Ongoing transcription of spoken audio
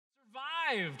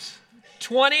arrived.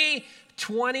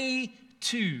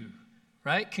 2022,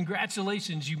 right?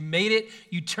 Congratulations, you made it.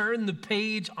 You turned the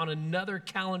page on another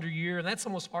calendar year. And that's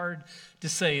almost hard to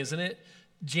say, isn't it?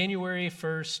 January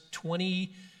 1st,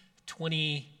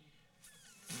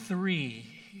 2023.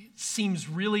 It seems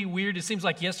really weird. It seems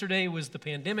like yesterday was the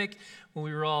pandemic when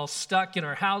we were all stuck in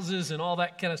our houses and all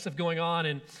that kind of stuff going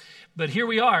on. But here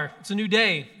we are. It's a new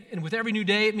day. And with every new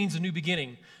day, it means a new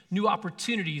beginning, new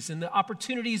opportunities. And the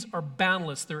opportunities are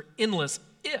boundless. They're endless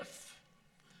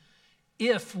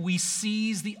if we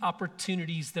seize the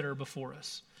opportunities that are before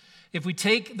us. If we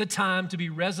take the time to be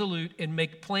resolute and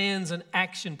make plans and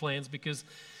action plans, because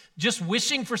just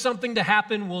wishing for something to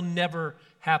happen will never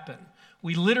happen.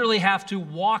 We literally have to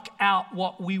walk out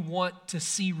what we want to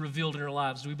see revealed in our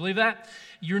lives. Do we believe that?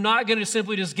 You're not going to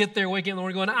simply just get there, waking up in the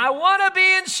morning going, I want to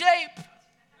be in shape.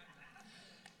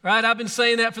 Right? I've been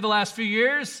saying that for the last few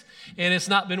years, and it's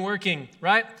not been working,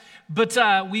 right? But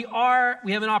we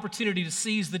have an opportunity to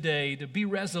seize the day, to be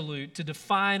resolute, to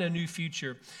define a new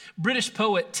future. British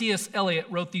poet T.S. Eliot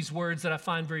wrote these words that I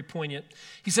find very poignant.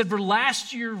 He said, for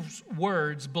last year's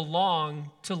words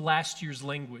belong to last year's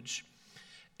language,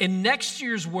 and next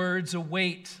year's words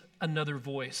await another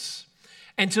voice.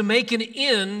 And to make an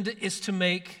end is to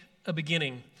make a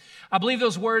beginning. I believe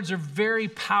those words are very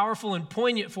powerful and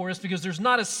poignant for us because there's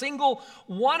not a single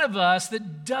one of us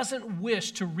that doesn't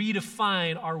wish to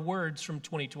redefine our words from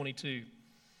 2022.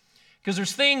 Because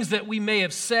there's things that we may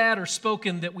have said or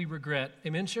spoken that we regret.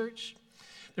 Amen, church?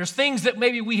 There's things that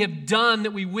maybe we have done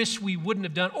that we wish we wouldn't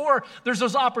have done. Or there's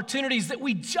those opportunities that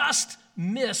we just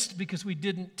missed because we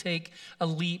didn't take a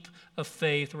leap of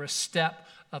faith or a step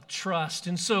of trust.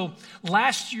 And so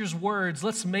last year's words,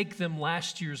 let's make them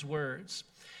last year's words.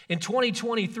 And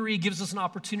 2023 gives us an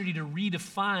opportunity to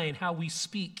redefine how we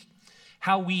speak,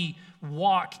 how we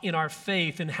walk in our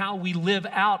faith, and how we live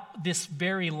out this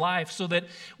very life so that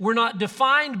we're not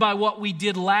defined by what we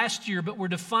did last year, but we're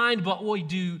defined by what we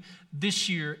do this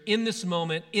year, in this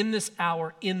moment, in this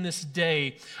hour, in this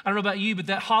day. I don't know about you, but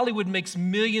that Hollywood makes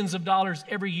millions of dollars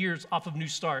every year off of new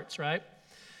starts, right?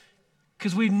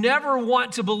 Because we never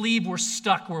want to believe we're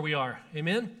stuck where we are.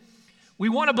 Amen? We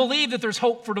want to believe that there's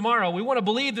hope for tomorrow. We want to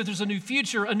believe that there's a new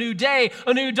future, a new day,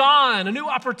 a new dawn, a new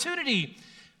opportunity.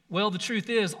 Well, the truth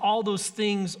is, all those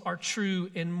things are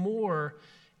true and more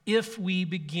if we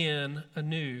begin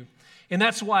anew. And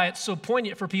that's why it's so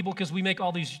poignant for people, because we make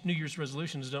all these New Year's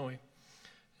resolutions, don't we?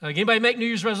 Anybody make New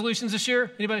Year's resolutions this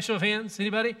year? Anybody? Show of hands.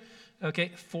 Anybody?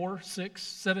 Okay, 4, 6,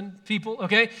 7 people.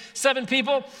 Okay, 7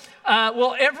 people.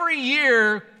 Well, every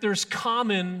year there's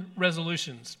common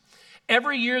resolutions.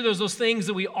 Every year there's those things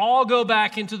that we all go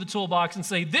back into the toolbox and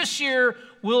say, this year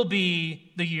will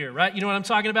be the year, right? You know what I'm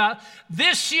talking about?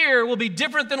 This year will be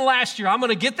different than last year. I'm going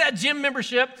to get that gym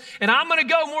membership and I'm going to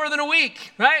go more than a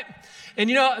week, right? And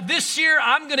you know, this year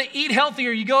I'm going to eat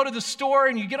healthier. You go to the store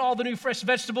and you get all the new fresh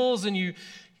vegetables and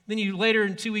then you later,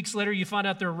 2 weeks later, you find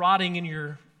out they're rotting in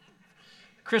your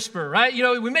crisper, right? You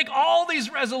know, we make all these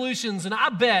resolutions, and I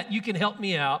bet you can help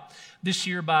me out this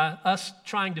year by us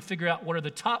trying to figure out what are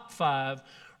the top 5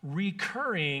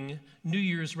 recurring New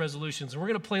Year's resolutions. And we're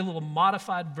going to play a little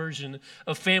modified version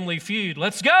of Family Feud.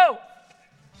 Let's go! All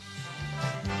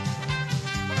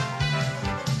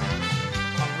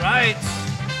right.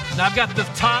 Now I've got the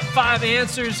top 5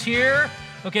 answers here.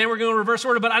 Okay, we're going to reverse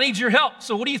order, but I need your help.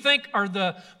 So what do you think are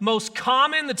the most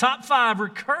common, the top 5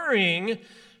 recurring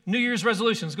New Year's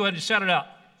resolutions? Go ahead and shout it out.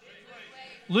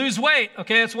 Lose weight.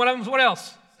 Okay, that's one of them. What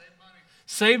else?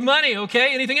 Save money.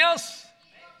 Okay, anything else?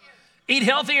 Eat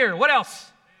healthier. What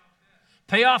else?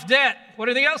 Pay off debt. What,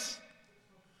 anything else?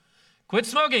 Quit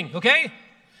smoking. Okay.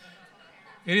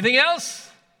 Anything else?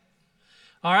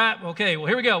 All right, okay, well,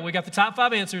 here we go. We got the top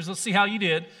 5 answers. Let's see how you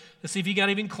did. Let's see if you got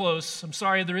even close. I'm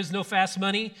sorry, there is no fast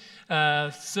money.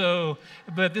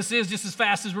 But this is just as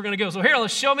fast as we're going to go. So here,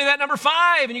 let's show me that number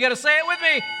 5, and you got to say it with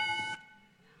me.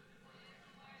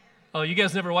 Oh, you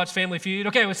guys never watched Family Feud?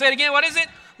 Okay, we'll say it again. What is it?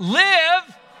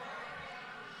 Live.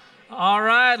 All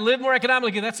right, live more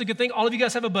economically. That's a good thing. All of you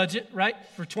guys have a budget, right,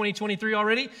 for 2023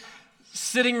 already?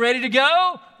 Sitting ready to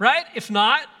go, right? If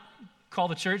not, call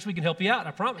the church. We can help you out,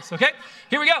 I promise, okay?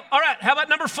 Here we go. All right, how about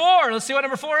number 4? Let's see what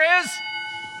number 4 is.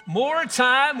 More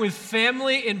time with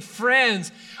family and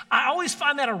friends. I always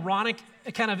find that ironic,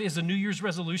 kind of as a New Year's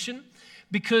resolution,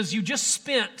 because you just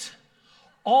spent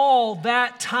all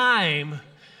that time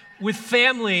with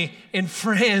family and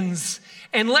friends.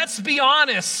 And let's be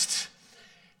honest,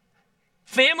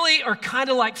 family are kind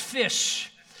of like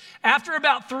fish. After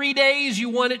about 3 days, you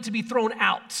want it to be thrown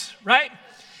out, right?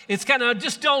 It's kind of,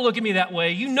 just don't look at me that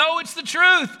way. You know it's the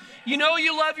truth. You know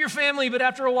you love your family, but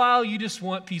after a while, you just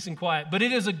want peace and quiet. But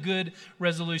it is a good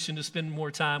resolution to spend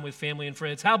more time with family and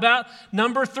friends. How about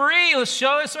number 3? Let's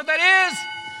show us what that is.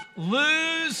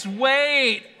 Lose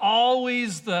weight.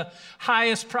 Always the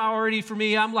highest priority for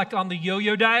me. I'm like on the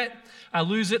yo-yo diet. I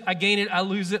lose it, I gain it, I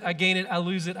lose it, I gain it, I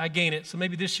lose it, I gain it. So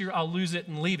maybe this year I'll lose it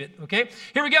and leave it, okay?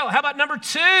 Here we go. How about number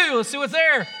 2? Let's see what's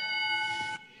there.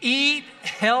 Eat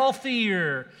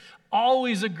healthier.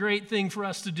 Always a great thing for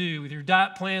us to do with your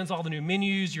diet plans, all the new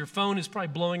menus. Your phone is probably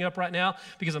blowing up right now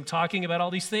because I'm talking about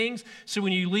all these things. So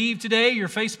when you leave today, your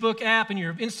Facebook app and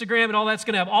your Instagram and all that's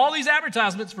going to have all these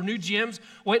advertisements for new gyms,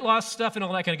 weight loss stuff, and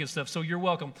all that kind of good stuff. So you're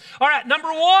welcome. All right, number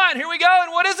 1, here we go.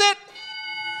 And what is it?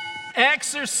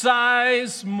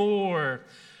 Exercise more.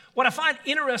 What I find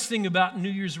interesting about New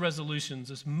Year's resolutions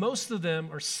is most of them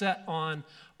are set on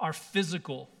our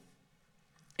physical,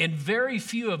 and very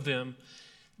few of them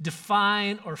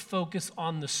define or focus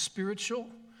on the spiritual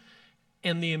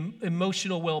and the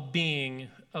emotional well-being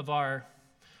of our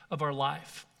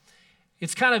life.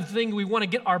 It's kind of thing we want to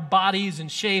get our bodies in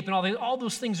shape and all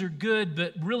those things are good,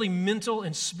 but really mental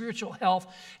and spiritual health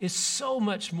is so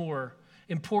much more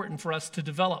important for us to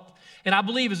develop. And I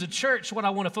believe as a church, what I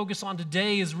want to focus on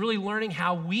today is really learning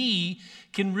how we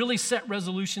can really set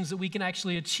resolutions that we can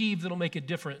actually achieve that'll make a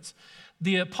difference.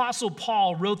 The Apostle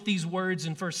Paul wrote these words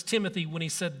in 1 Timothy when he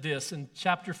said this in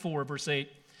chapter 4, verse 8.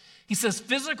 He says,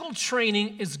 physical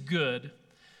training is good.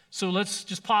 So let's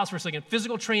just pause for a second.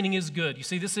 Physical training is good. You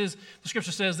see, the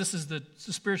scripture says this is the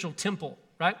spiritual temple,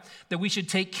 right? That we should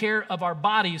take care of our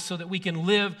bodies so that we can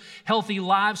live healthy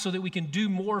lives, so that we can do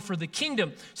more for the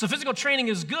kingdom. So physical training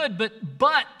is good,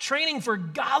 but training for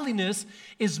godliness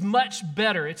is much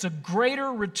better. It's a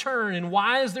greater return. And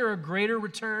why is there a greater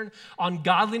return on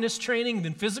godliness training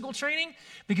than physical training?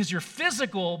 Because your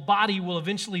physical body will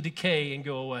eventually decay and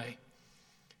go away.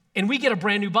 And we get a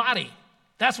brand new body.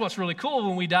 That's what's really cool.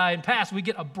 When we die and pass, we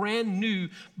get a brand new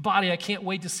body. I can't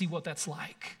wait to see what that's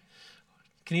like.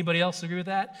 Can anybody else agree with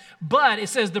that? But it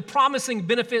says the promising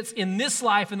benefits in this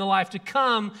life and the life to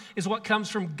come is what comes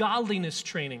from godliness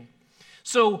training.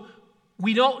 So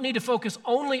we don't need to focus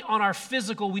only on our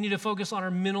physical. We need to focus on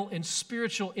our mental and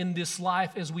spiritual in this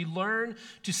life as we learn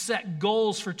to set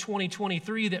goals for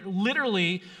 2023 that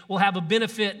literally will have a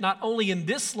benefit not only in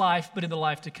this life, but in the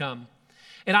life to come.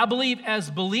 And I believe as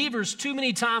believers, too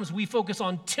many times we focus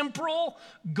on temporal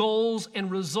goals and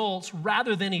results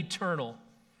rather than eternal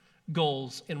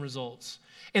goals and results.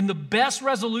 And the best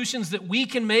resolutions that we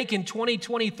can make in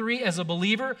 2023 as a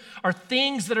believer are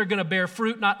things that are going to bear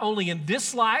fruit not only in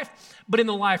this life, but in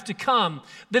the life to come,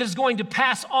 that is going to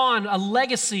pass on a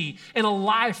legacy and a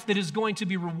life that is going to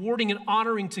be rewarding and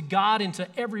honoring to God and to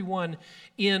everyone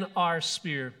in our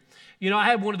sphere. You know, I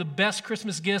had one of the best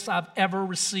Christmas gifts I've ever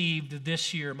received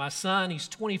this year. My son, he's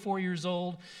 24 years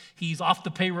old. He's off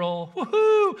the payroll.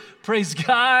 Woohoo! Praise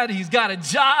God. He's got a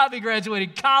job. He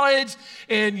graduated college.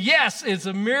 And yes, it's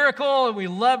a miracle, and we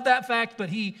love that fact. But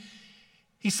he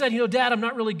said, you know, Dad, I'm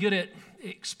not really good at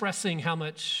expressing how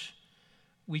much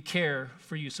we care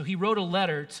for you. So he wrote a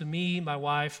letter to me, my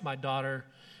wife, my daughter,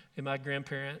 and my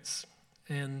grandparents.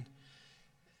 And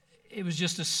it was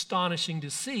just astonishing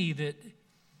to see that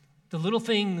the little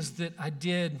things that I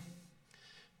did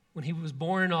when he was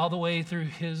born all the way through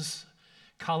his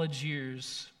college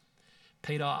years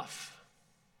paid off.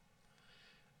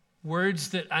 Words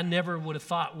that I never would have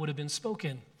thought would have been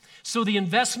spoken. So the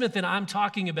investment that I'm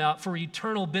talking about for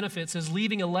eternal benefits is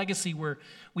leaving a legacy where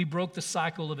we broke the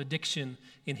cycle of addiction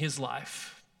in his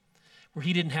life, where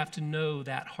he didn't have to know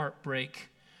that heartbreak,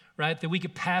 right? That we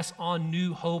could pass on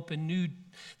new hope and new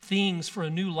things for a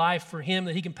new life for him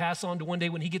that he can pass on to one day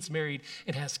when he gets married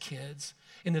and has kids.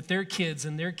 And that their kids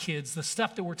and their kids, the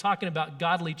stuff that we're talking about,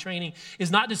 godly training, is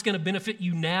not just going to benefit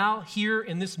you now, here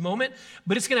in this moment,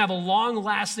 but it's going to have a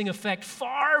long-lasting effect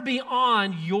far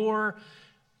beyond your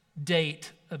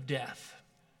date of death.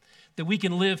 That we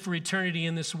can live for eternity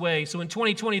in this way. So in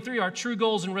 2023, our true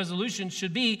goals and resolutions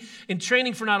should be in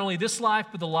training for not only this life,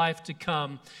 but the life to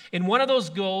come. In one of those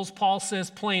goals, Paul says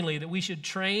plainly that we should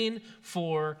train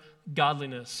for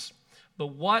godliness. But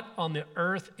what on the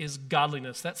earth is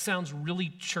godliness? That sounds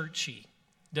really churchy,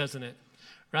 doesn't it?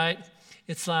 Right?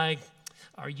 It's like,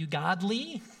 are you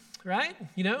godly? Right?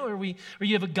 You know, or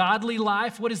you have a godly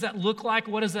life? What does that look like?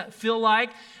 What does that feel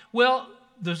like? Well,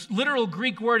 the literal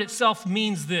Greek word itself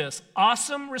means this: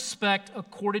 awesome respect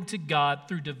accorded to God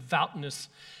through devoutness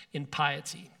in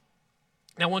piety.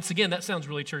 Now, once again, that sounds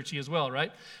really churchy as well,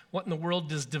 right? What in the world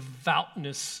does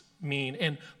devoutness mean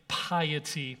and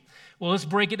piety? Well, let's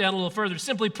break it down a little further.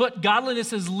 Simply put,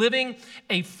 godliness is living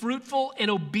a fruitful and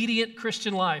obedient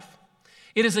Christian life.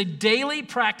 It is a daily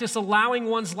practice allowing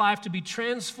one's life to be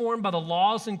transformed by the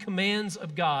laws and commands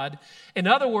of God. In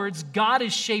other words, God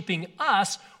is shaping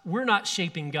us, we're not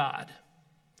shaping God.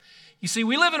 You see,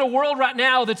 we live in a world right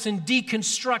now that's in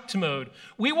deconstruct mode.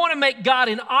 We want to make God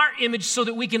in our image so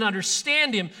that we can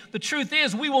understand him. The truth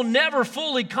is, we will never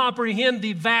fully comprehend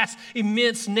the vast,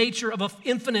 immense nature of an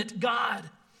infinite God.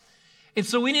 And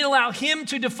so we need to allow him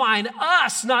to define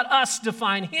us, not us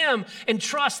define him, and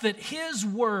trust that his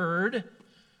word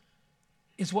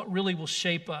is what really will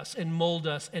shape us and mold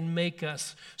us and make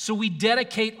us. So we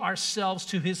dedicate ourselves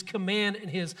to his command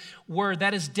and his word.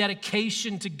 That is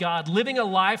dedication to God, living a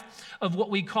life of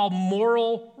what we call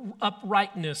moral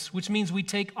uprightness, which means we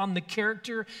take on the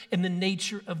character and the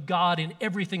nature of God in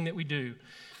everything that we do.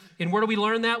 And where do we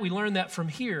learn that? We learn that from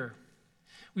here.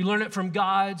 We learn it from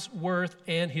God's word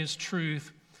and his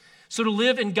truth. So to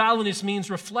live in godliness means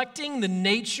reflecting the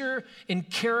nature and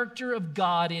character of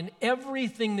God in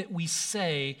everything that we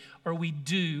say or we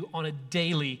do on a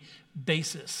daily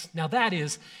basis. Now that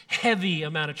is heavy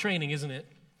amount of training, isn't it?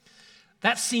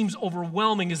 That seems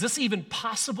overwhelming. Is this even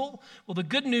possible? Well, the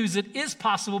good news, it is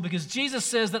possible because Jesus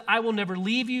says that I will never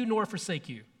leave you nor forsake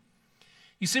you.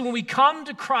 You see, when we come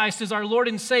to Christ as our Lord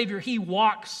and Savior, he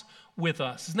walks with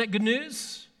us. Isn't that good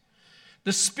news?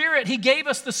 The Spirit, he gave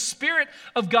us the Spirit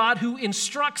of God who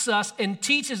instructs us and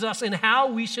teaches us in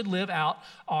how we should live out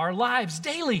our lives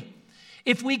daily.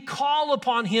 If we call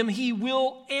upon him, he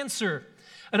will answer.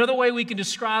 Another way we can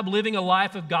describe living a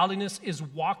life of godliness is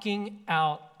walking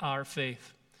out our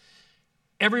faith.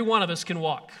 Every one of us can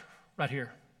walk right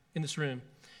here in this room.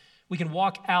 We can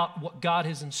walk out what God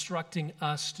is instructing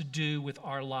us to do with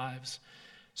our lives.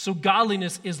 So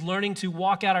godliness is learning to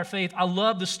walk out our faith. I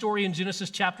love the story in Genesis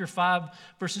chapter 5,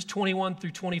 verses 21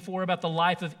 through 24 about the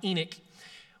life of Enoch.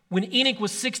 When Enoch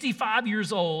was 65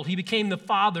 years old, he became the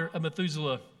father of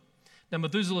Methuselah. Now,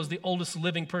 Methuselah is the oldest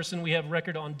living person we have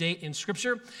record on date in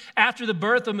Scripture. After the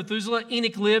birth of Methuselah,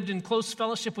 Enoch lived in close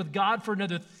fellowship with God for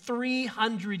another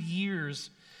 300 years.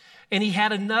 And he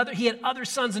had other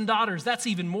sons and daughters. That's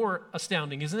even more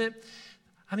astounding, isn't it?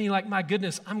 I mean, like, my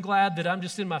goodness, I'm glad that I'm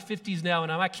just in my 50s now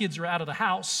and my kids are out of the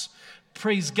house.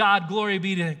 Praise God, glory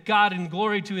be to God and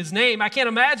glory to his name. I can't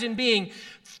imagine being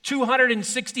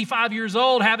 265 years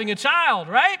old having a child,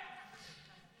 right?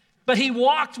 But he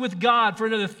walked with God for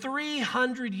another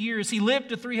 300 years. He lived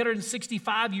to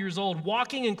 365 years old,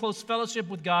 walking in close fellowship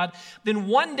with God. Then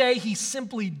one day he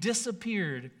simply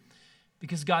disappeared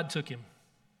because God took him.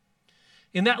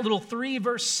 In that little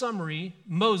 3-verse summary,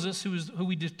 Moses, who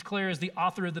we declare as the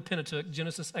author of the Pentateuch,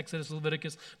 Genesis, Exodus,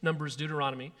 Leviticus, Numbers,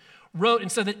 Deuteronomy, wrote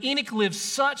and said that Enoch lived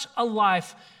such a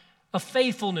life of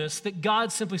faithfulness that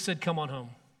God simply said, come on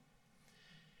home.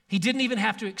 He didn't even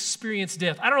have to experience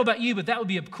death. I don't know about you, but that would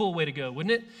be a cool way to go,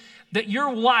 wouldn't it? That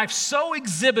your life so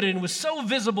exhibited and was so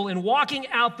visible in walking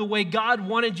out the way God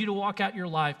wanted you to walk out your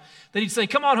life that he'd say,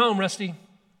 come on home, Rusty.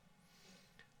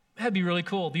 That'd be really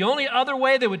cool. The only other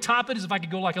way that would top it is if I could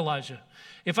go like Elijah.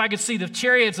 If I could see the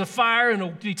chariots of fire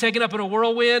and be taken up in a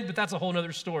whirlwind, but that's a whole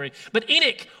other story. But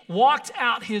Enoch walked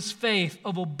out his faith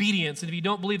of obedience. And if you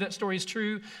don't believe that story is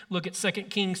true, look at 2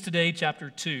 Kings today, chapter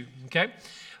 2, okay?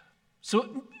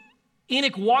 So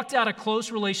Enoch walked out a close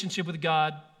relationship with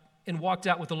God and walked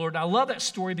out with the Lord. I love that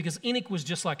story because Enoch was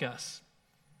just like us.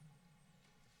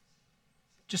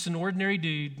 Just an ordinary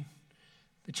dude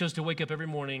that chose to wake up every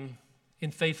morning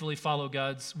and faithfully follow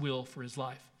God's will for his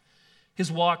life.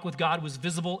 His walk with God was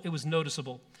visible, it was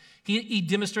noticeable. He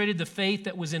demonstrated the faith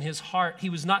that was in his heart. He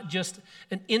was not just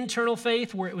an internal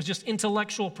faith where it was just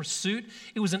intellectual pursuit.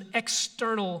 It was an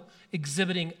external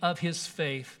exhibiting of his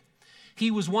faith. He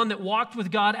was one that walked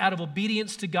with God out of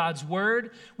obedience to God's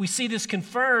word. We see this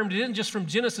confirmed. It isn't just from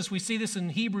Genesis. We see this in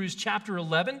Hebrews chapter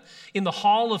 11 in the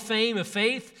Hall of Fame of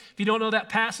Faith. If you don't know that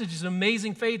passage, it's an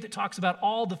amazing faith that talks about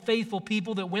all the faithful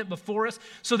people that went before us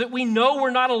so that we know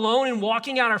we're not alone in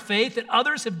walking out our faith, that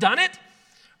others have done it,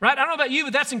 right? I don't know about you,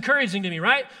 but that's encouraging to me,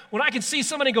 right? When I can see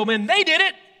somebody go, man, they did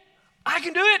it, I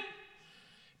can do it.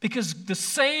 Because the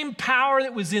same power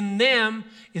that was in them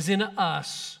is in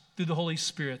us through the Holy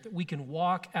Spirit, that we can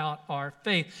walk out our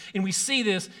faith. And we see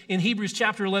this in Hebrews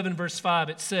chapter 11, verse 5.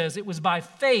 It says, it was by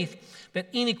faith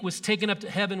that Enoch was taken up to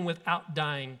heaven without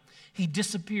dying. He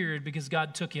disappeared because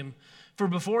God took him. For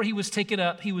before he was taken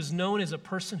up, he was known as a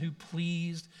person who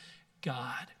pleased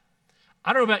God.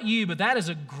 I don't know about you, but that is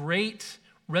a great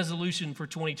resolution for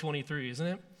 2023, isn't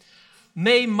it?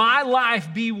 May my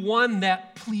life be one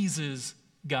that pleases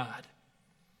God.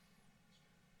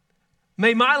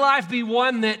 May my life be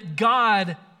one that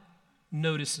God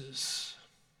notices.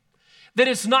 That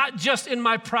it's not just in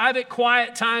my private,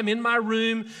 quiet time in my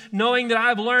room, knowing that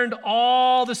I've learned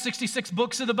all the 66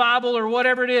 books of the Bible or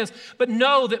whatever it is, but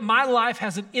know that my life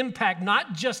has an impact,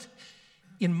 not just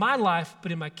in my life,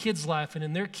 but in my kids' life and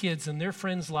in their kids' and their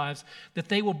friends' lives, that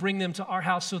they will bring them to our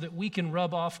house so that we can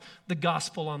rub off the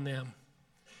gospel on them.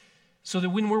 So that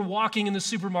when we're walking in the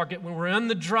supermarket, when we're on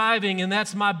the driving, and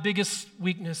that's my biggest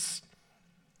weakness.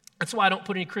 That's why I don't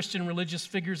put any Christian religious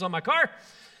figures on my car,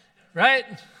 right?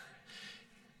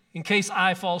 In case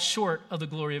I fall short of the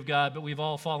glory of God, but we've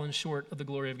all fallen short of the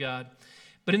glory of God.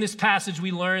 But in this passage,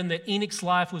 we learn that Enoch's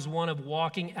life was one of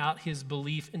walking out his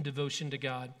belief and devotion to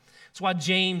God. That's why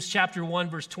James chapter 1,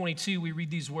 verse 22, we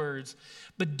read these words.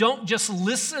 But don't just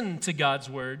listen to God's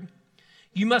word.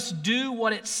 You must do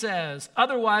what it says.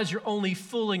 Otherwise, you're only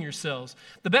fooling yourselves.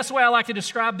 The best way I like to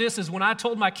describe this is when I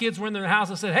told my kids were in their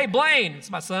house, I said, hey, Blaine,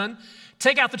 it's my son,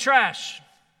 take out the trash.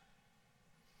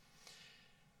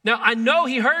 Now, I know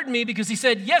he heard me because he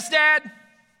said, yes, Dad.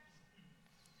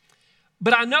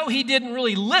 But I know he didn't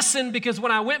really listen because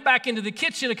when I went back into the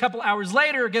kitchen a couple hours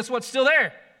later, guess what's still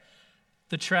there?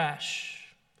 The trash.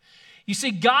 You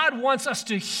see, God wants us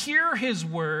to hear his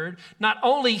word, not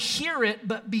only hear it,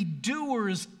 but be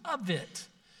doers of it.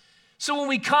 So when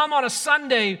we come on a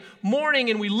Sunday morning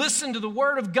and we listen to the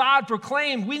word of God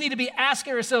proclaimed, we need to be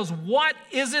asking ourselves, what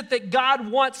is it that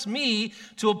God wants me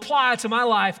to apply to my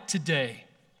life today?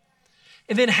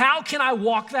 And then how can I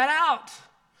walk that out?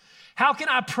 How can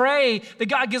I pray that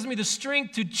God gives me the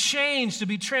strength to change, to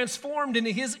be transformed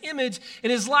into his image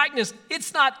and his likeness?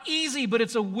 It's not easy, but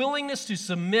it's a willingness to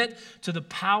submit to the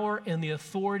power and the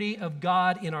authority of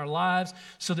God in our lives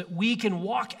so that we can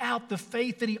walk out the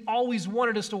faith that he always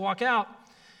wanted us to walk out.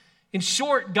 In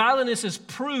short, godliness is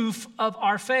proof of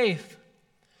our faith.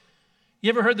 You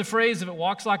ever heard the phrase, if it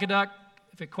walks like a duck,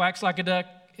 if it quacks like a duck,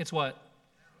 it's what?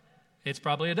 It's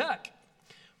probably a duck.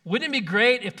 Wouldn't it be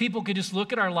great if people could just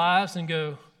look at our lives and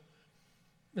go,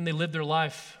 and they live their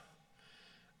life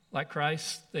like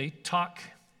Christ? They talk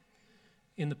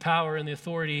in the power and the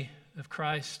authority of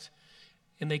Christ,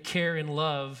 and they care and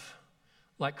love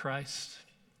like Christ.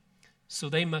 So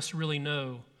they must really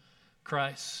know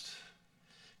Christ.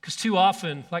 Because too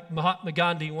often, like Mahatma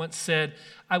Gandhi once said,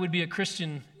 I would be a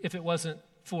Christian if it wasn't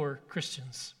for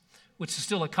Christians. Which is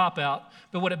still a cop-out,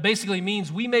 but what it basically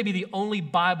means, we may be the only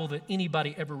Bible that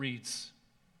anybody ever reads.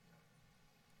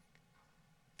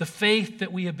 The faith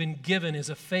that we have been given is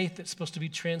a faith that's supposed to be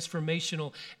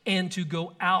transformational and to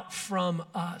go out from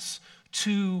us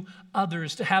to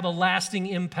others, to have a lasting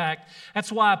impact.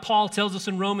 That's why Paul tells us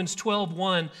in Romans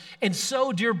 12:1, and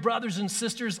so, dear brothers and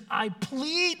sisters, I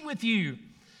plead with you.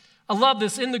 I love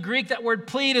this. In the Greek, that word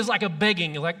plead is like a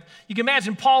begging. Like you can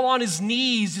imagine Paul on his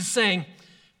knees just saying,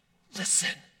 listen,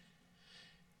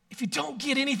 if you don't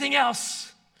get anything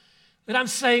else that I'm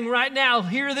saying right now,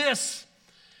 hear this.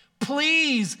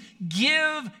 Please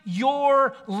give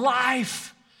your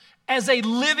life as a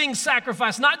living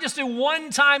sacrifice, not just a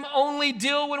one-time only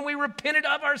deal when we repented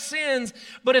of our sins,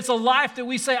 but it's a life that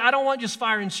we say, I don't want just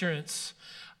fire insurance.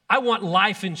 I want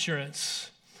life insurance.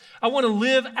 I want to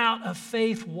live out a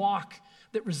faith walk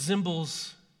that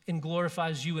resembles and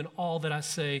glorifies you in all that I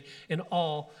say and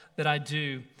all that I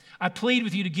do. I plead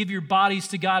with you to give your bodies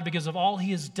to God because of all he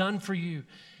has done for you.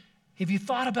 Have you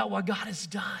thought about what God has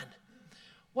done?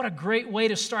 What a great way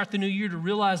to start the new year to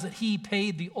realize that he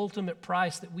paid the ultimate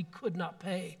price that we could not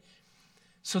pay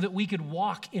so that we could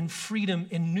walk in freedom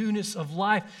and newness of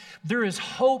life. There is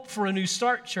hope for a new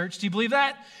start, church. Do you believe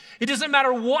that? It doesn't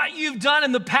matter what you've done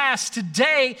in the past.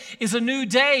 Today is a new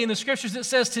day. In the scriptures it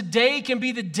says today can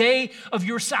be the day of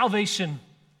your salvation.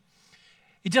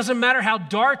 It doesn't matter how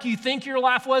dark you think your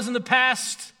life was in the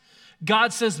past.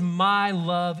 God says, my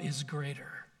love is greater.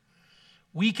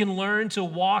 We can learn to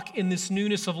walk in this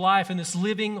newness of life, in this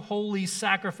living, holy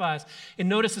sacrifice. And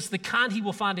notice it's the kind he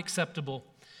will find acceptable.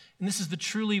 And this is the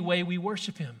truly way we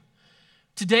worship him.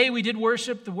 Today we did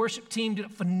worship. The worship team did a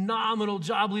phenomenal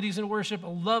job leading us in worship. I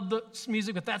love the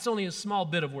music, but that's only a small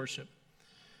bit of worship.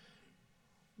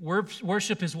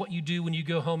 Worship is what you do when you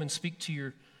go home and speak to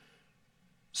your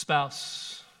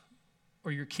spouse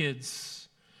or your kids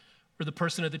or the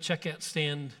person at the checkout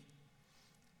stand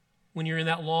when you're in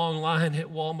that long line at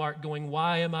Walmart going,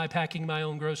 why am I packing my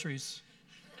own groceries?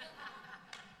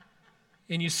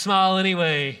 And you smile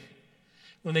anyway.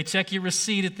 When they check your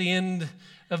receipt at the end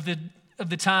of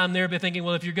the time, they're thinking,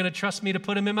 well, if you're going to trust me to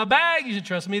put them in my bag, you should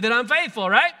trust me that I'm faithful,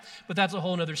 right? But that's a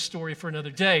whole other story for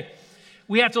another day.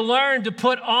 We have to learn to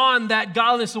put on that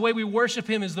godliness. The way we worship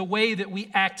him is the way that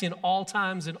we act in all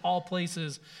times, in all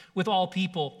places, with all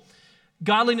people.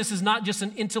 Godliness is not just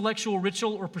an intellectual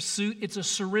ritual or pursuit. It's a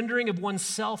surrendering of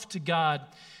oneself to God.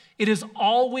 It is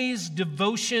always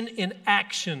devotion in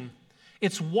action.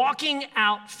 It's walking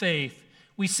out faith.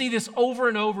 We see this over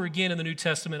and over again in the New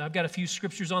Testament. I've got a few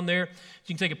scriptures on there. You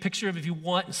can take a picture of it if you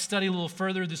want and study a little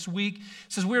further this week.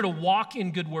 It says we're to walk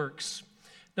in good works.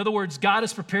 In other words, God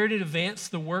has prepared in advance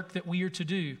the work that we are to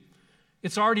do.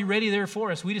 It's already ready there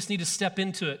for us. We just need to step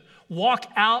into it. Walk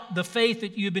out the faith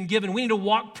that you have been given. We need to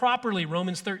walk properly,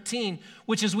 Romans 13,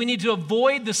 which is we need to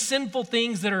avoid the sinful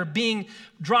things that are being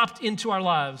dropped into our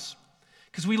lives.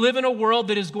 Because we live in a world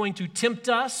that is going to tempt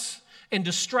us and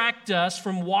distract us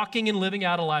from walking and living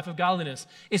out a life of godliness.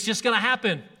 It's just going to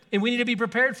happen, and we need to be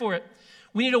prepared for it.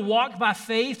 We need to walk by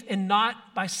faith and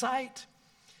not by sight.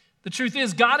 The truth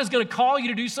is, God is going to call you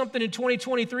to do something in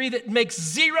 2023 that makes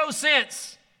zero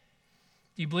sense.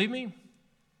 Do you believe me?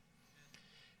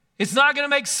 It's not going to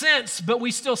make sense, but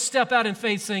we still step out in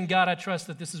faith saying, God, I trust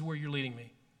that this is where you're leading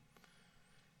me.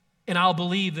 And I'll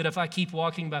believe that if I keep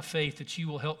walking by faith, that you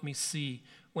will help me see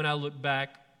when I look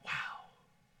back, wow,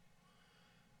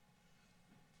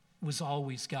 it was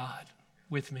always God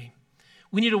with me.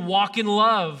 We need to walk in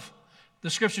love. The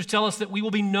scriptures tell us that we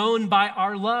will be known by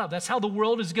our love. That's how the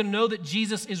world is going to know that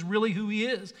Jesus is really who he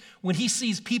is. When he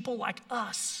sees people like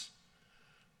us,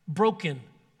 broken,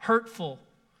 hurtful,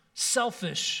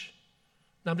 selfish.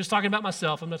 Now, I'm just talking about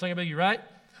myself. I'm not talking about you, right?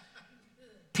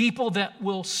 People that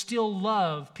will still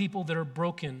love people that are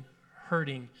broken,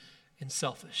 hurting, and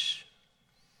selfish.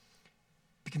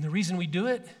 And the reason we do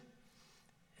it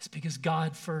is because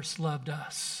God first loved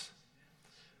us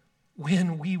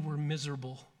when we were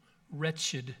miserable,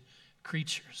 wretched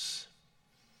creatures.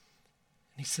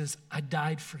 And he says, I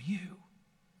died for you.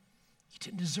 You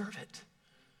didn't deserve it.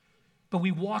 But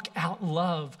we walk out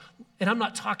love. And I'm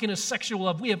not talking a sexual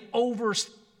love. We have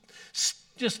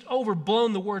just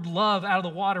overblown the word love out of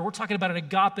the water. We're talking about an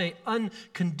agape,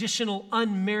 unconditional,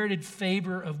 unmerited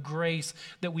favor of grace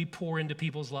that we pour into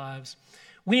people's lives.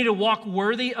 We need to walk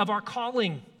worthy of our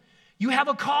calling. You have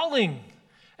a calling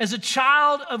as a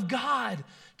child of God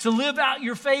to live out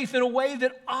your faith in a way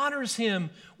that honors him.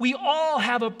 We all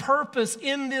have a purpose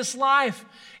in this life,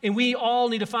 and we all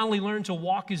need to finally learn to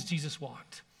walk as Jesus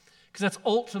walked, because that's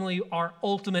ultimately our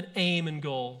ultimate aim and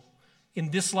goal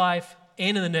in this life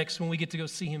and in the next when we get to go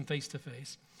see him face to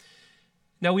face.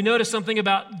 Now, we notice something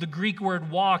about the Greek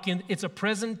word walk, and it's a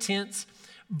present tense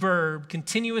verb,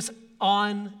 continuous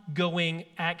ongoing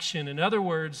action. In other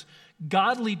words,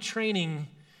 godly training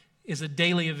is a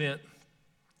daily event.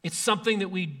 It's something that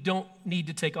we don't need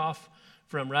to take off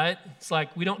from, right? It's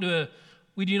like we do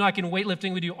like in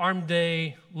weightlifting, we do arm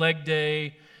day, leg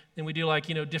day, then we do like,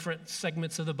 different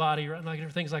segments of the body, right?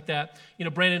 Like things like that.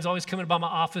 Brandon's always coming by my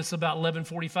office about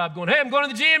 11:45 going, hey, I'm going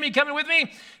to the gym, are you coming with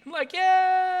me? I'm like,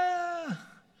 yeah.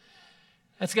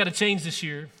 That's got to change this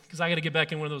year because I got to get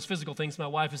back in one of those physical things. My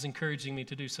wife is encouraging me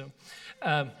to do so.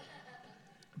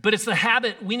 But it's the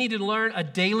habit. We need to learn a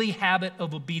daily habit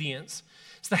of obedience.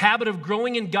 It's the habit of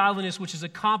growing in godliness, which is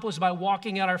accomplished by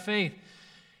walking out our faith.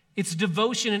 It's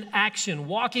devotion and action,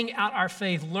 walking out our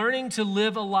faith, learning to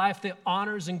live a life that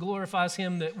honors and glorifies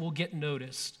him that will get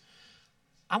noticed.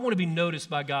 I want to be noticed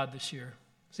by God this year.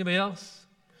 Is anybody else?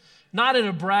 Not in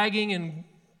a bragging and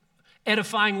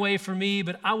edifying way for me,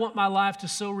 but I want my life to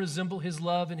so resemble his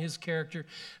love and his character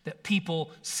that people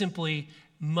simply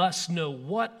must know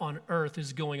what on earth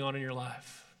is going on in your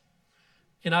life.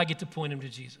 And I get to point them to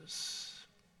Jesus.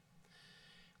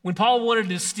 When Paul wanted to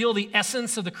distill the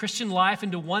essence of the Christian life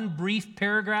into one brief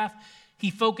paragraph,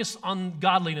 he focused on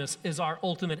godliness as our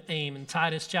ultimate aim in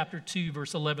Titus chapter 2,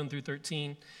 verse 11 through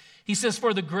 13. He says,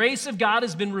 for the grace of God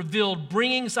has been revealed,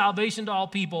 bringing salvation to all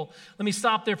people. Let me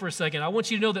stop there for a second. I want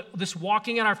you to know that this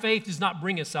walking in our faith does not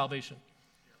bring us salvation.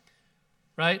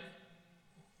 Right?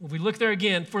 If we look there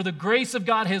again, for the grace of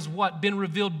God has what? Been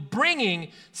revealed,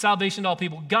 bringing salvation to all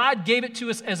people. God gave it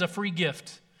to us as a free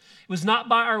gift. It was not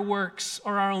by our works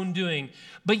or our own doing,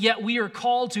 but yet we are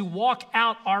called to walk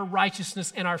out our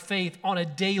righteousness and our faith on a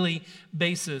daily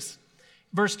basis.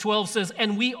 Verse 12 says,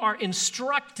 and we are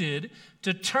instructed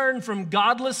to turn from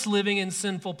godless living and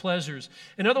sinful pleasures.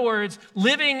 In other words,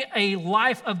 living a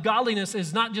life of godliness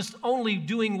is not just only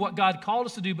doing what God called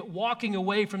us to do, but walking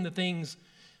away from the things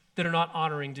that are not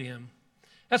honoring to him.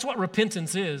 That's what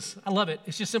repentance is. I love it.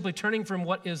 It's just simply turning from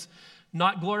what is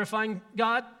not glorifying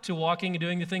God to walking and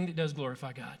doing the thing that does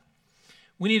glorify God.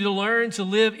 We need to learn to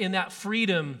live in that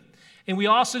freedom. And we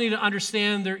also need to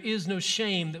understand there is no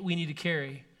shame that we need to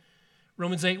carry.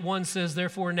 Romans 8:1 says,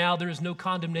 therefore now there is no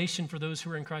condemnation for those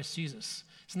who are in Christ Jesus.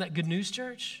 Isn't that good news,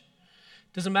 church?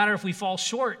 Doesn't matter if we fall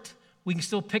short, we can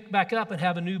still pick back up and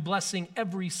have a new blessing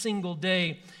every single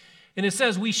day. And it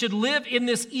says we should live in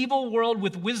this evil world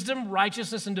with wisdom,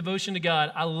 righteousness, and devotion to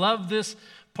God. I love this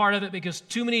part of it because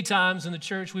too many times in the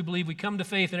church we believe we come to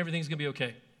faith and everything's going to be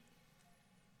okay.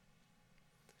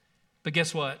 But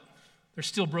guess what? There's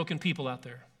still broken people out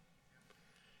there.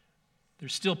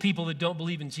 There's still people that don't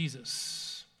believe in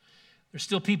Jesus. There's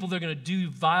still people that are going to do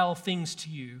vile things to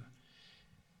you.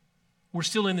 We're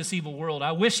still in this evil world.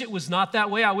 I wish it was not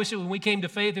that way. I wish when we came to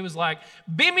faith, it was like,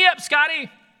 beam me up, Scotty,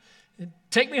 and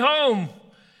take me home.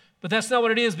 But that's not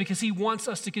what it is, because he wants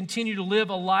us to continue to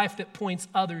live a life that points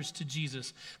others to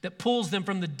Jesus, that pulls them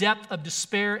from the depth of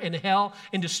despair and hell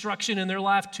and destruction in their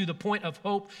life to the point of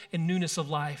hope and newness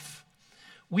of life.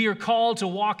 We are called to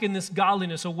walk in this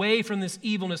godliness, away from this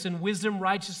evilness, in wisdom,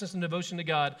 righteousness, and devotion to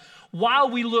God, while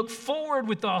we look forward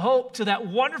with the hope to that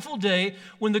wonderful day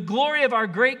when the glory of our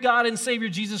great God and Savior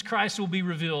Jesus Christ will be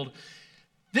revealed.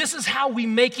 This is how we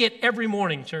make it every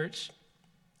morning, church.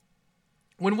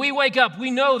 When we wake up, we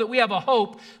know that we have a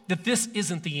hope that this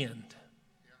isn't the end,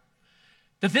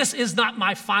 that this is not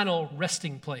my final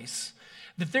resting place,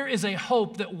 that there is a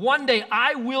hope that one day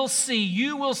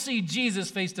you will see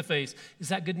Jesus face to face. Is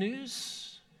that good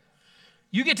news?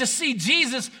 You get to see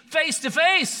Jesus face to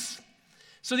face.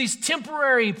 So these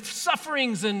temporary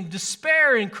sufferings and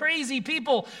despair and crazy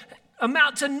people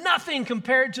amount to nothing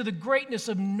compared to the greatness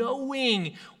of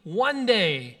knowing one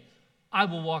day I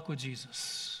will walk with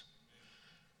Jesus.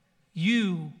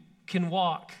 You can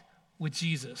walk with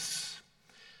Jesus.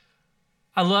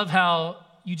 I love how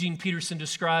Eugene Peterson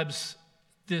describes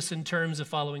this in terms of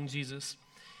following Jesus.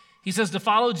 He says to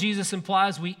follow Jesus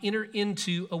implies we enter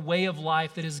into a way of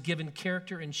life that is given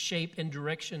character and shape and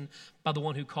direction by the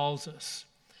one who calls us.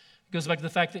 It goes back to the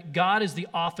fact that God is the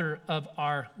author of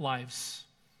our lives.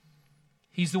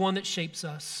 He's the one that shapes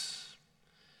us.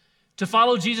 To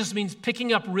follow Jesus means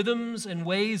picking up rhythms and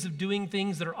ways of doing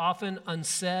things that are often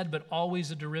unsaid, but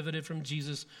always a derivative from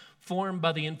Jesus, formed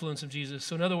by the influence of Jesus.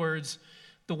 So in other words,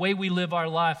 the way we live our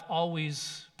life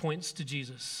always points to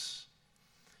Jesus.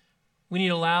 We need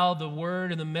to allow the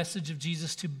word and the message of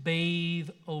Jesus to bathe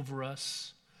over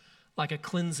us like a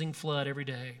cleansing flood every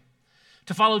day.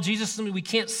 To follow Jesus, we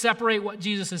can't separate what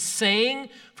Jesus is saying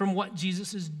from what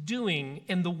Jesus is doing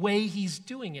and the way he's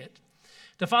doing it.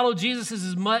 To follow Jesus is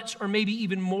as much or maybe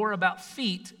even more about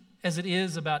feet as it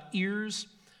is about ears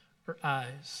or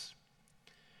eyes.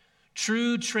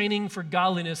 True training for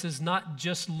godliness is not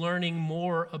just learning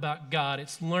more about God.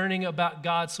 It's learning about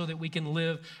God so that we can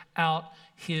live out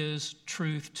his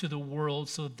truth to the world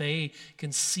so they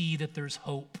can see that there's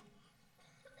hope.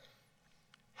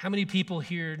 How many people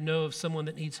here know of someone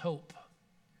that needs hope?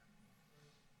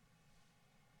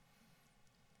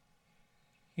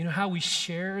 You know how we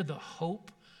share the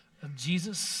hope of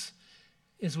Jesus?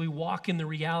 Is we walk in the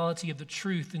reality of the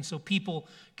truth, and so people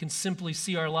can simply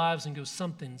see our lives and go,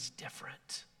 something's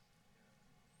different.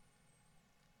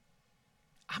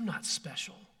 I'm not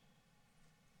special.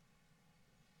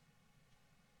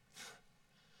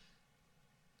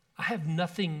 I have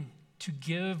nothing to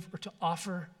give or to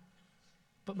offer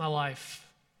but my life.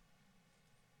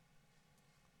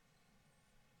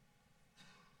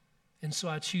 And so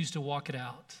I choose to walk it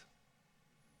out.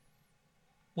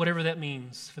 Whatever that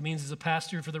means. If it means as a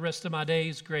pastor for the rest of my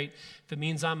days, great. If it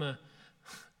means I'm a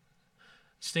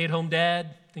stay-at-home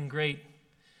dad, then great.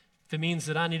 If it means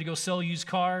that I need to go sell used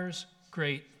cars,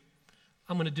 great.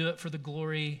 I'm going to do it for the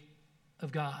glory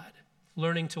of God,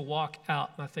 learning to walk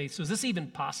out my faith. So is this even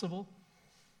possible?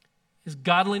 Is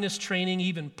godliness training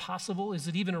even possible? Is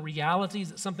it even a reality?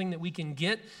 Is it something that we can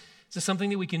get? Is it something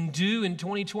that we can do in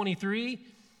 2023?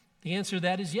 The answer to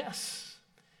that is yes,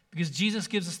 because Jesus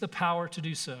gives us the power to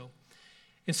do so.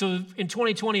 And so in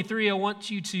 2023, I want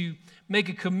you to make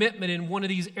a commitment in one of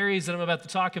these areas that I'm about to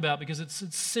talk about, because it's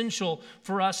essential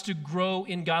for us to grow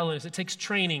in godliness. It takes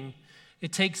training.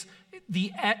 It takes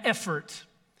the effort.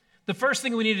 The first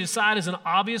thing we need to decide is an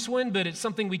obvious one, but it's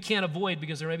something we can't avoid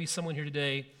because there may be someone here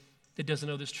today that doesn't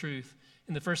know this truth.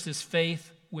 And the first is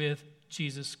faith with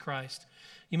Jesus Christ.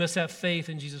 You must have faith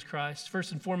in Jesus Christ.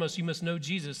 First and foremost, you must know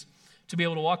Jesus to be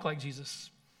able to walk like Jesus.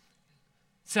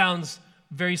 Sounds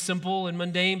very simple and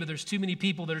mundane, but there's too many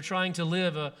people that are trying to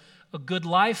live a good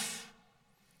life.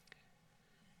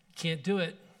 Can't do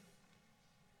it.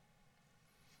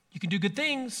 You can do good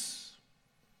things,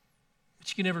 but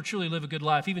you can never truly live a good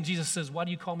life. Even Jesus says, why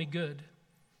do you call me good?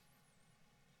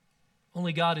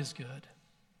 Only God is good.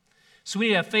 So we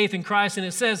need to have faith in Christ. And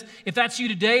it says, if that's you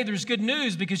today, there's good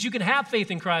news because you can have faith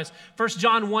in Christ. 1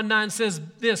 John 1:9 says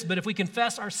this, but if we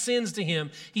confess our sins to him,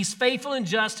 he's faithful and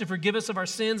just to forgive us of our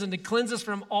sins and to cleanse us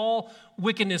from all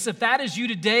wickedness. If that is you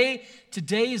today,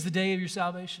 today is the day of your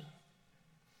salvation.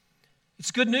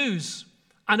 It's good news.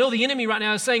 I know the enemy right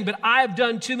now is saying, but I've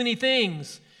done too many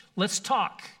things. Let's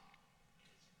talk.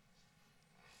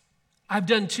 I've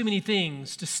done too many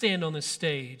things to stand on this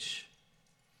stage.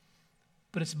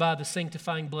 But it's by the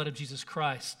sanctifying blood of Jesus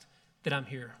Christ that I'm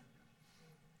here.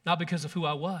 Not because of who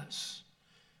I was,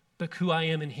 but who I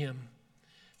am in him.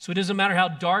 So it doesn't matter how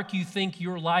dark you think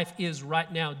your life is right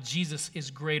now, Jesus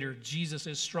is greater, Jesus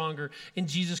is stronger, and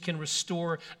Jesus can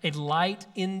restore a light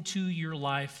into your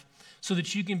life so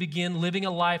that you can begin living a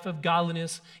life of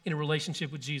godliness in a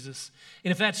relationship with Jesus.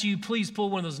 And if that's you, please pull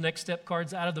one of those next step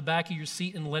cards out of the back of your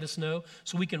seat and let us know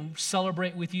so we can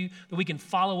celebrate with you, that we can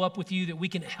follow up with you, that we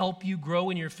can help you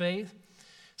grow in your faith.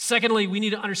 Secondly, we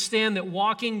need to understand that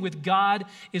walking with God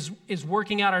is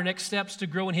working out our next steps to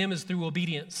grow in him is through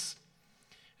obedience.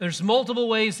 There's multiple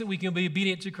ways that we can be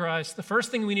obedient to Christ. The first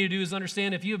thing we need to do is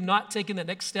understand if you have not taken that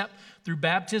next step through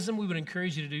baptism, we would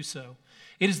encourage you to do so.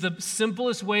 It is the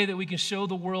simplest way that we can show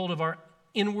the world of our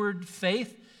inward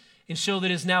faith and show that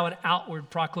it is now an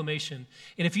outward proclamation.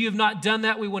 And if you have not done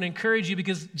that, we want to encourage you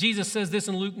because Jesus says this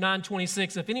in Luke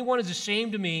 9:26, if anyone is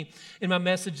ashamed of me in my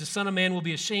message, the Son of Man will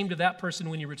be ashamed of that person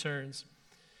when he returns.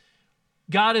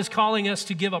 God is calling us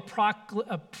to give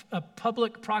a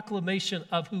public proclamation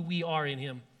of who we are in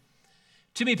him.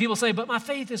 Too many people say, but my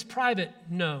faith is private.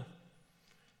 No.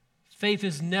 Faith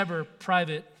is never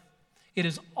private. It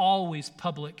is always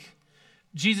public.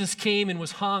 Jesus came and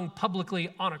was hung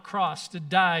publicly on a cross to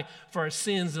die for our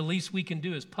sins. The least we can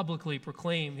do is publicly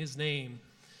proclaim his name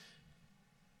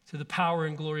to the power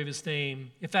and glory of his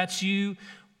name. If that's you,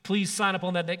 please sign up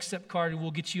on that next step card and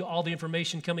we'll get you all the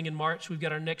information coming in March. We've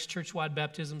got our next church-wide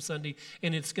baptism Sunday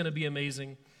and it's going to be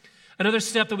amazing. Another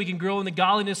step that we can grow in the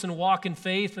godliness and walk in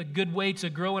faith, a good way to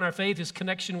grow in our faith is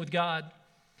connection with God.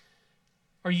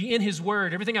 Are you in his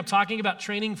word? Everything I'm talking about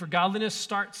training for godliness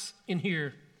starts in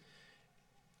here.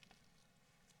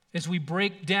 As we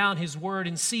break down his word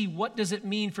and see what does it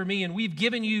mean for me. And we've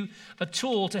given you a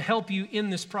tool to help you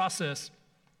in this process.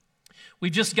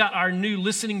 We've just got our new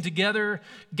listening together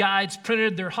guides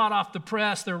printed. They're hot off the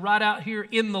press. They're right out here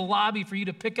in the lobby for you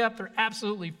to pick up. They're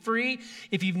absolutely free.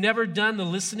 If you've never done the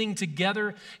listening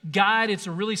together guide, it's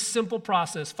a really simple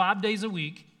process. 5 days a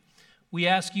week, we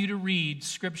ask you to read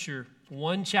scripture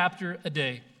 1 chapter a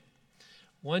day.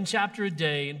 1 chapter a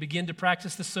day and begin to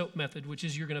practice the SOAP method, which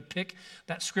is you're going to pick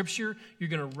that scripture, you're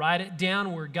going to write it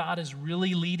down where God is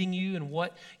really leading you and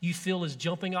what you feel is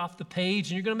jumping off the page,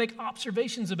 and you're going to make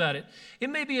observations about it. It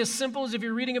may be as simple as if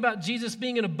you're reading about Jesus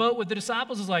being in a boat with the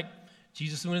disciples, it's like,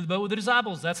 Jesus went in the boat with the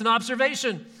disciples. That's an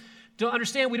observation. Don't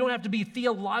understand, we don't have to be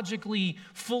theologically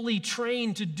fully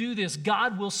trained to do this.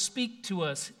 God will speak to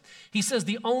us. He says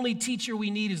the only teacher we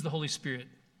need is the Holy Spirit.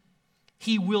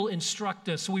 He will instruct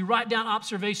us. So we write down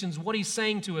observations, what he's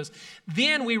saying to us.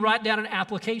 Then we write down an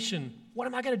application. What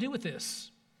am I going to do with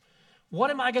this? What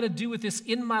am I going to do with this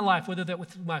in my life, whether that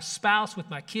with my spouse, with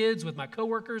my kids, with my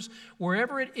coworkers,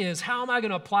 wherever it is, how am I going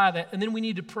to apply that? And then we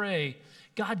need to pray,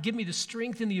 God, give me the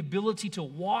strength and the ability to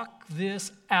walk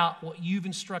this out, what you've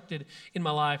instructed in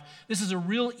my life. This is a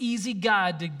real easy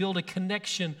guide to build a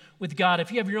connection with God.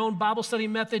 If you have your own Bible study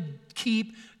method,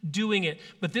 keep doing it.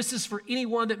 But this is for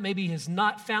anyone that maybe has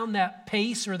not found that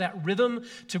pace or that rhythm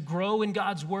to grow in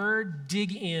God's word.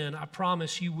 Dig in. I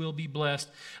promise you will be blessed.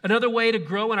 Another way to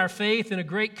grow in our faith and a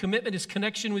great commitment is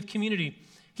connection with community.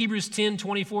 Hebrews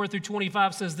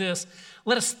 10:24-25 says this,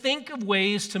 let us think of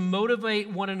ways to motivate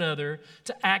one another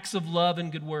to acts of love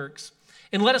and good works.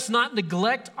 And let us not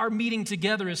neglect our meeting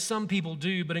together as some people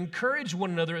do, but encourage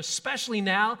one another, especially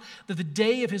now that the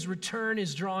day of his return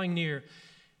is drawing near.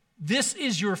 This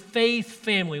is your faith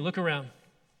family. Look around.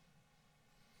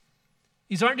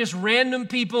 These aren't just random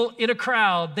people in a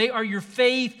crowd. They are your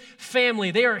faith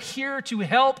family. They are here to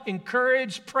help,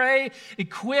 encourage, pray,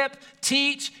 equip,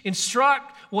 teach,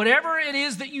 instruct, whatever it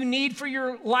is that you need for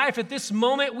your life at this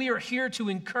moment. We are here to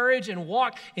encourage and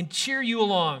walk and cheer you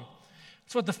along.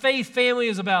 That's what the faith family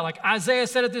is about. Like Isaiah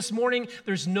said it this morning,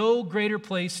 there's no greater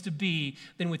place to be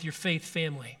than with your faith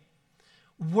family.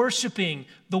 Worshiping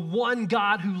the one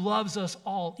God who loves us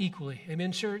all equally.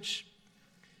 Amen, church?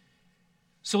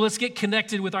 So let's get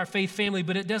connected with our faith family,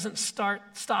 but it doesn't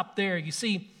stop there. You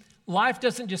see, life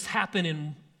doesn't just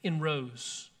happen in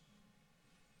rows.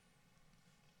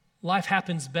 Life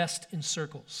happens best in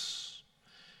circles.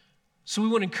 So we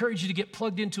want to encourage you to get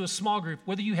plugged into a small group,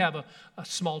 whether you have a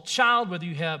small child, whether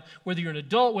you're an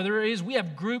adult, whether it is, we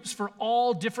have groups for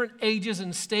all different ages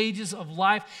and stages of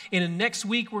life. And in next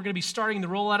week, we're going to be starting the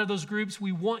rollout of those groups.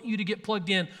 We want you to get plugged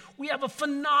in. We have a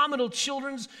phenomenal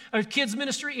kids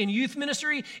ministry and youth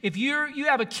ministry. If you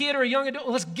have a kid or a young adult,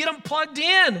 let's get them plugged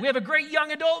in. We have a great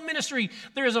young adult ministry.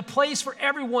 There is a place for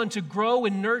everyone to grow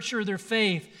and nurture their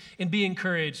faith and be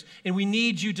encouraged. And we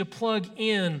need you to plug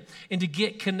in and to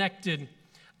get connected.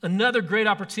 Another great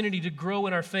opportunity to grow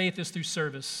in our faith is through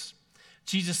service.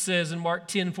 Jesus says in Mark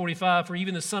 10:45, "For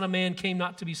even the Son of Man came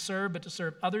not to be served, but to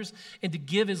serve others, and to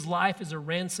give his life as a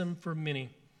ransom for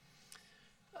many."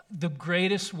 The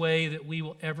greatest way that we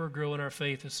will ever grow in our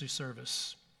faith is through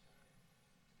service.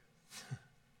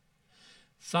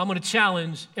 So I'm going to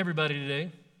challenge everybody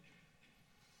today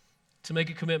to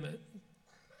make a commitment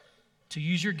to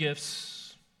use your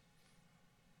gifts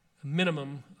a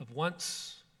minimum of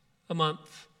once a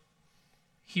month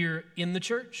here in the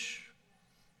church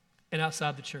and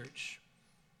outside the church.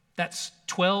 That's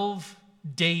 12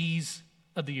 days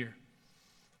of the year.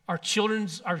 Our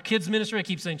kids ministry, I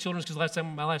keep saying children's because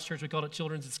my last church we called it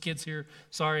children's. It's kids here.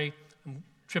 Sorry, I'm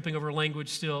tripping over language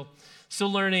still.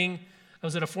 Still learning. I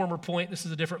was at a former point. This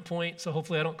is a different point, so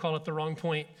hopefully I don't call it the wrong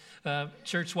point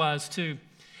church-wise too.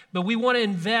 But we want to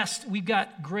invest. We've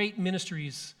got great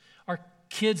ministries. Our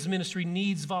kids ministry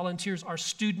needs volunteers. Our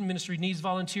student ministry needs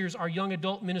volunteers. Our young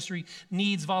adult ministry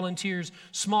needs volunteers.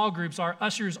 Small groups, our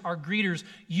ushers, our greeters.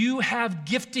 You have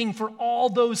gifting for all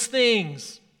those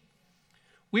things.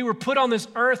 We were put on this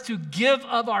earth to give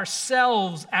of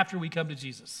ourselves after we come to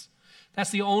Jesus. That's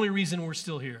the only reason we're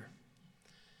still here.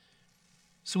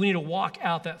 So we need to walk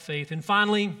out that faith. And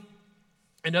finally,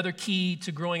 another key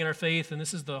to growing in our faith, and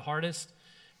this is the hardest,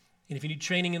 and if you need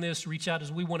training in this, reach out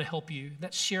as we want to help you.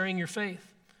 That's sharing your faith.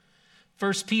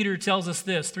 1 Peter tells us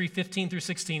this, 3:15 through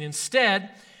 16.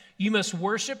 "Instead, you must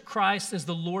worship Christ as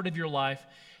the Lord of your life.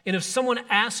 And if someone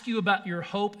asks you about your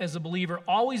hope as a believer,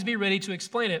 always be ready to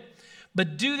explain it.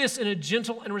 But do this in a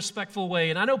gentle and respectful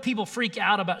way." And I know people freak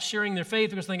out about sharing their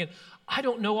faith because they're thinking, I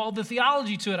don't know all the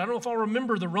theology to it. I don't know if I'll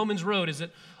remember the Romans road. Is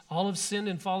it all have sinned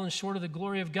and fallen short of the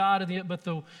glory of God, but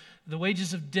the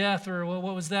wages of death, or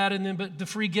what was that? And then, but the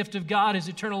free gift of God is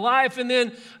eternal life. And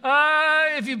then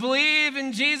if you believe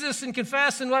in Jesus and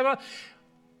confess and blah, blah.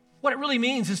 What it really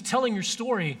means is telling your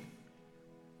story.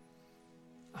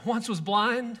 I once was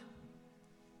blind,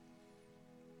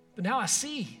 but now I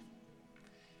see.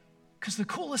 Because the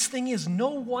coolest thing is no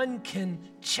one can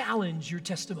challenge your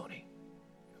testimony.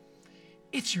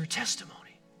 It's your testimony.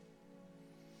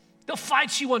 They'll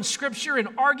fight you on scripture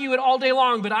and argue it all day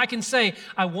long, but I can say,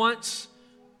 I once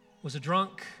was a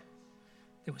drunk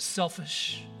that was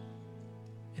selfish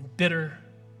and bitter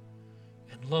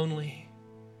and lonely,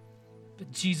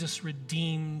 but Jesus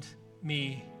redeemed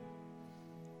me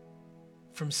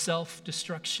from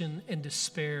self-destruction and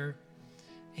despair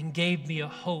and gave me a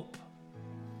hope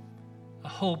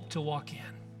to walk in.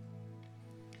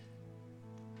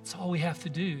 That's all we have to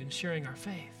do in sharing our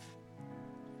faith.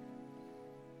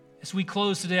 As we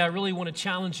close today, I really want to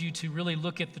challenge you to really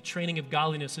look at the training of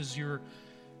godliness as your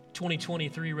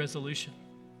 2023 resolution.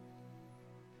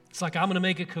 It's like I'm going to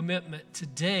make a commitment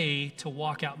today to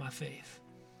walk out my faith,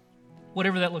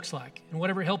 whatever that looks like. And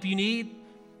whatever help you need,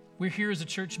 we're here as a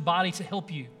church body to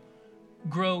help you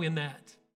grow in that.